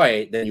and you're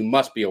white, then you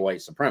must be a white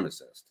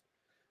supremacist.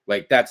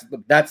 Like that's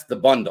the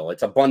bundle.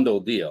 It's a bundle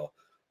deal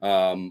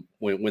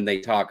when they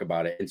talk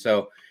about it.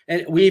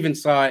 And we even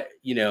saw it,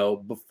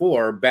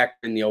 before back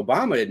in the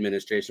Obama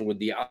administration with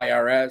the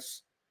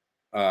IRS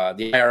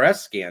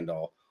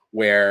scandal,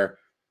 where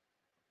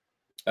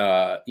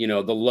the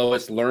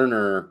Lois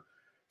Lerner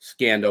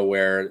scandal,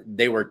 where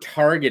they were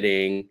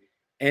targeting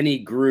any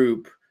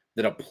group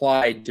that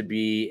applied to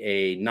be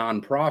a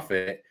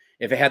nonprofit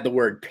if it had the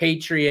word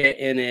patriot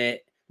in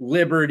it,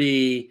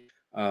 liberty,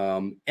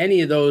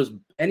 any of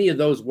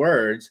those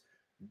words,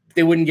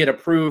 they wouldn't get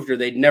approved, or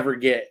they'd never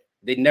get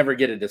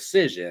a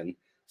decision,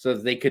 so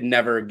that they could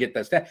never get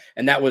that stuff.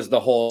 And that was the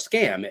whole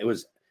scam. It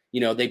was,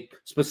 they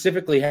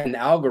specifically had an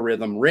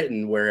algorithm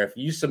written where if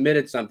you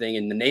submitted something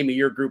and the name of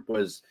your group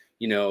was,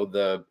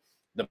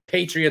 the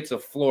Patriots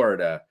of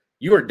Florida,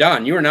 you were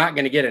done. You were not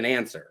going to get an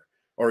answer,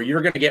 or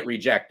you're going to get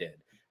rejected.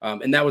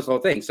 And that was the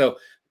whole thing. So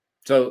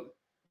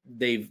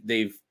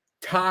they've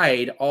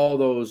tied all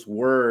those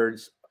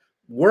words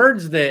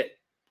that,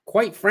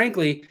 quite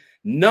frankly,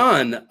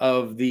 none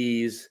of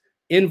these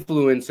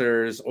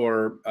influencers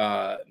or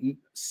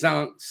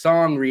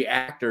song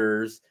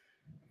reactors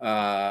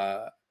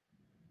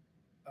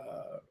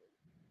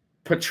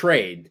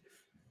portrayed.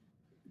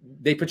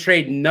 They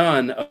portrayed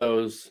none of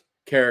those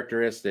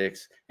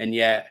characteristics, and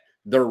yet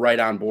they're right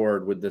on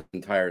board with this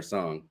entire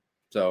song.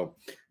 So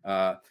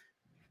to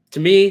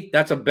me,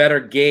 that's a better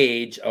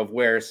gauge of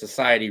where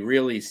society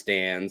really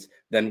stands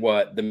than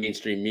what the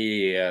mainstream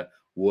media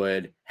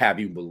would have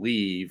you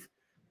believe.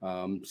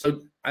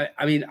 So I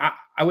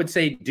would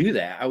say do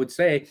that. I would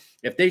say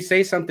if they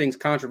say something's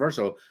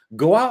controversial,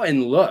 go out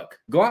and look,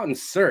 go out and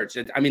search.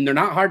 They're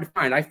not hard to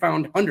find. I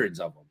found hundreds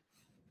of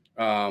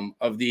them,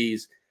 of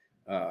these,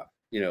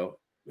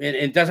 and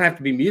it doesn't have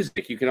to be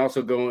music. You can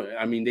also go,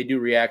 they do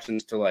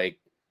reactions to like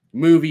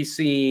movie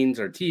scenes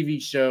or TV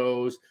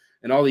shows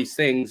and all these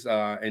things.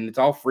 And it's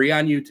all free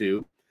on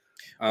YouTube.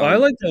 Well, I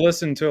like to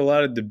listen to a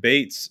lot of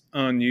debates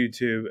on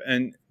YouTube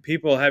and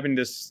people having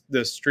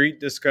the street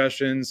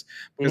discussions,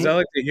 because I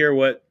like to hear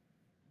what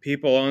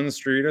people on the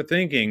street are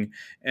thinking,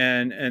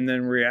 and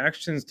then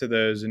reactions to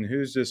those, and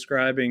who's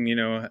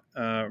describing,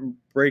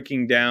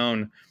 breaking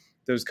down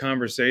those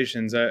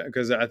conversations,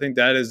 because I think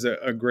that is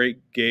a great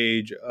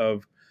gauge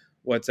of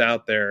what's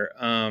out there.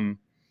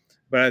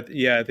 But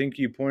I think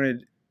you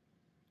pointed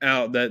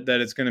out that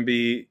it's going to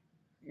be,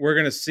 we're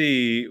going to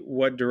see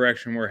what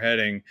direction we're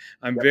heading.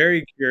 I'm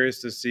very curious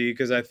to see,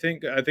 because I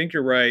think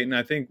you're right, and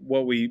I think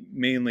what we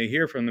mainly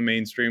hear from the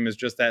mainstream is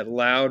just that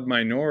loud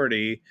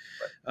minority.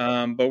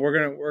 But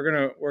we're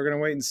gonna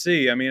wait and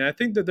see. I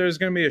think that there's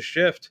going to be a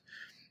shift.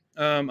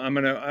 I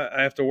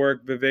have to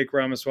work Vivek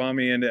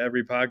Ramaswamy into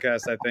every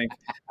podcast, I think,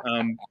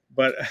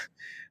 but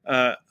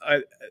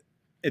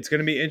it's going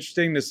to be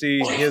interesting to see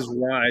his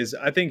rise.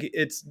 I think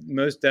it's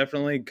most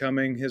definitely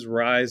coming, his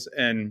rise,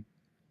 and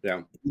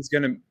he's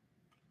going to,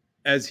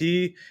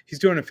 he's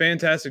doing a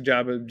fantastic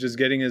job of just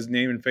getting his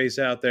name and face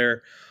out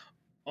there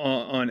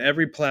on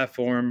every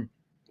platform,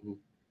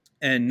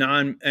 and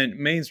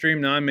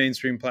mainstream,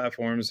 non-mainstream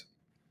platforms,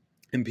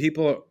 and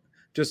people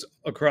just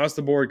across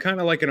the board, kind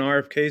of like an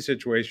RFK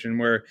situation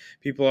where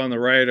people on the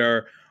right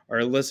are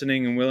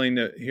listening and willing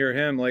to hear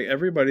him. Like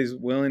everybody's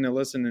willing to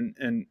listen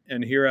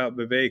and hear out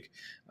Vivek.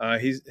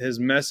 His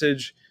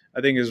message,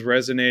 I think, is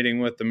resonating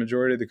with the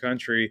majority of the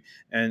country,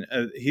 and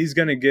he's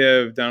going to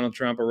give Donald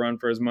Trump a run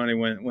for his money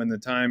when the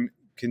time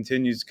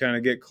continues to kind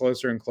of get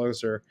closer and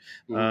closer.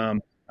 I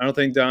don't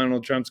think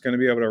Donald Trump's going to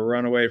be able to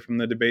run away from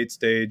the debate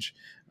stage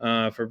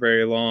for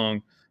very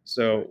long.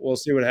 So we'll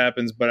see what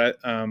happens. But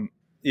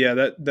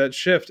that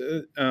shift,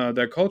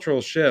 that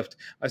cultural shift.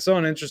 I saw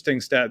an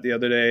interesting stat the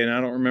other day, and I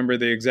don't remember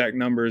the exact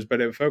numbers, but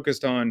it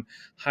focused on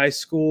high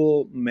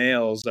school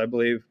males, I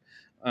believe.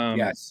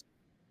 Yes.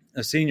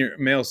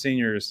 male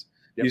seniors.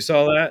 Yep. You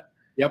saw that?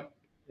 Yep.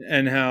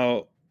 And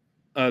how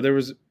there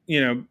was,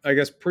 I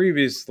guess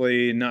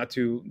previously, not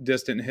too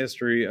distant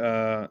history,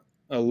 a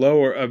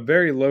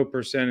very low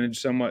percentage,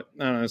 somewhat,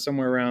 I don't know,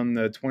 somewhere around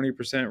the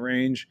 20%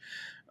 range,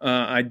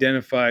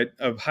 identified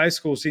of high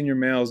school senior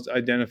males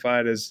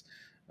identified as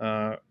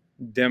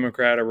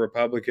Democrat or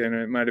Republican.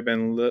 It might have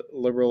been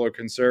liberal or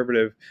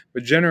conservative,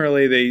 but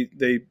generally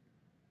they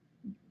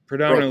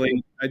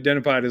predominantly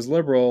identified as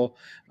liberal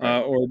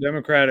or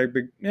Democratic,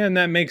 and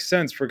that makes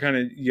sense for kind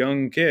of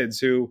young kids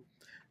who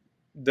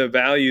the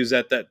values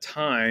at that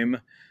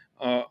time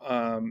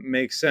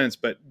make sense.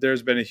 But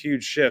there's been a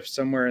huge shift.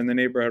 Somewhere in the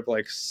neighborhood of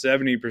like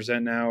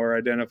 70% now are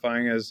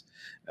identifying as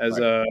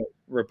a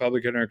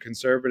Republican or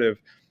conservative,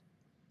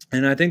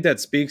 and I think that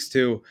speaks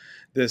to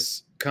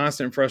this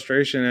constant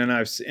frustration. And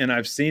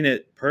I've seen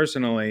it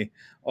personally.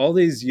 All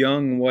these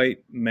young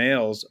white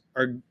males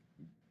are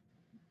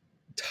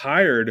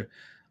tired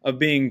of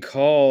being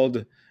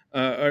called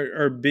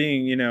or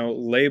being,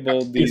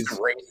 labeled these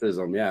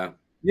racism.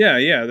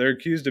 Yeah. They're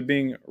accused of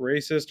being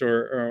racist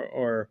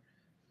or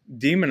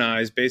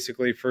demonized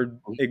basically for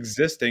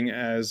existing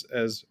as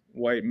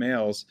white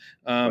males.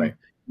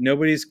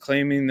 Nobody's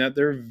claiming that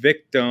they're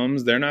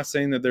victims. They're not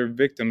saying that they're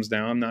victims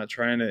now. I'm not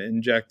trying to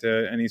inject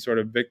any sort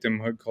of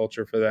victimhood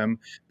culture for them,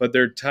 but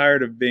they're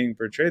tired of being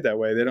portrayed that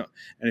way. And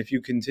if you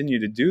continue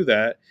to do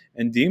that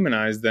and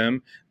demonize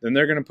them, then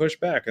they're going to push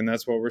back. And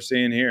that's what we're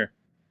seeing here.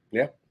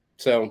 Yeah.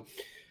 So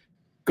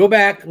go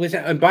back,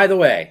 listen. And by the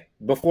way,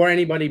 before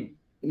anybody,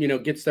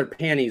 gets their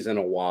panties in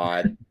a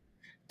wad,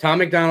 Tom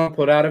MacDonald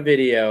put out a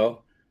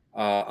video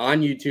on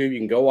YouTube. You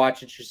can go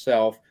watch it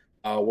yourself.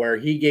 Where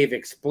he gave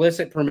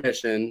explicit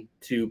permission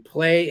to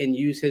play and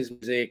use his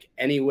music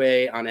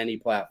anyway on any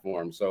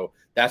platform. So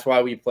that's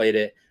why we played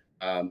it.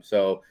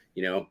 So,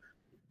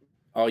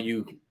 all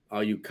you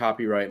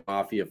copyright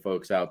mafia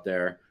folks out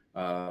there,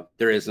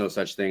 there is no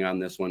such thing on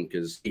this one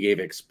because he gave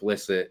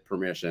explicit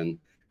permission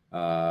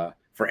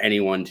for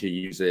anyone to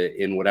use it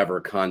in whatever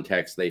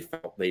context they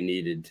felt they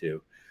needed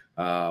to.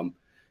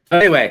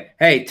 Anyway,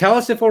 hey, tell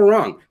us if we're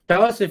wrong.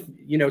 Tell us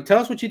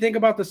what you think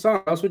about the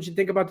song. Tell us what you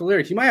think about the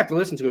lyrics. You might have to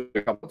listen to it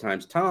a couple of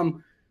times.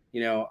 Tom,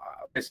 I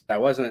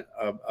wasn't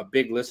a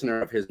big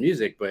listener of his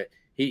music, but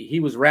he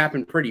was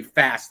rapping pretty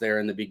fast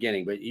there in the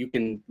beginning. But you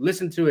can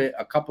listen to it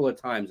a couple of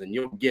times and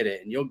you'll get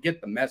it and you'll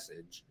get the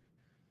message.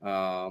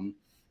 And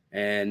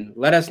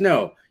let us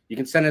know. You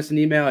can send us an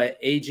email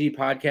at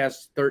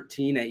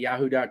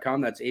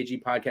agpodcast13@yahoo.com. That's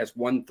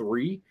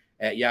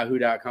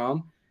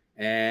agpodcast13@yahoo.com.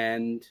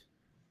 And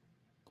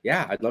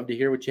yeah, I'd love to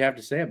hear what you have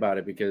to say about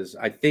it because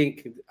I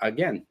think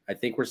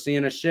we're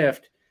seeing a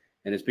shift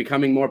and it's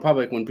becoming more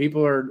public when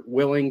people are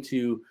willing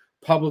to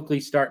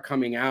publicly start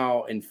coming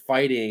out and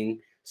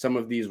fighting some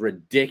of these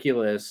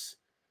ridiculous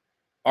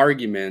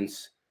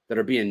arguments that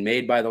are being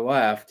made by the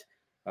left.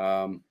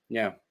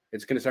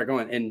 It's going to start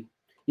going. And,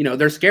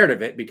 they're scared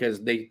of it because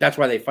that's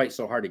why they fight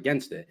so hard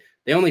against it.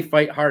 They only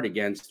fight hard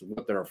against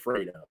what they're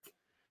afraid of.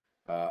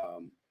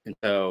 And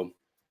so,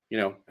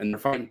 and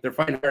they're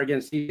fighting hard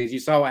against these things. You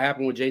saw what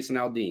happened with Jason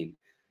Aldean.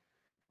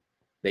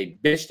 They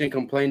bitched and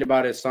complained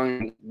about his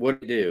song.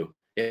 What did it do?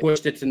 It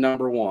pushed it to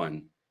number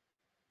 1.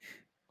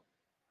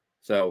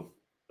 So,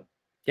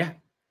 yeah.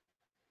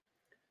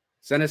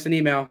 Send us an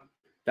email.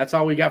 That's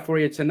all we got for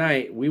you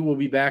tonight. We will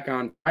be back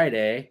on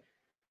Friday.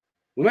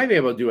 We might be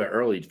able to do it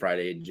early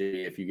Friday,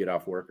 Jimmy, if you get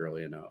off work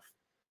early enough.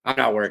 I'm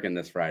not working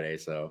this Friday,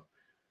 so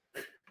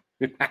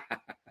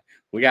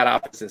we got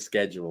opposite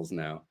schedules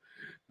now.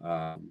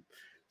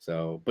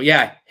 But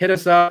yeah, hit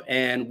us up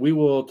and we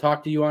will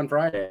talk to you on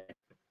Friday.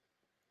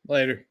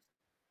 Later.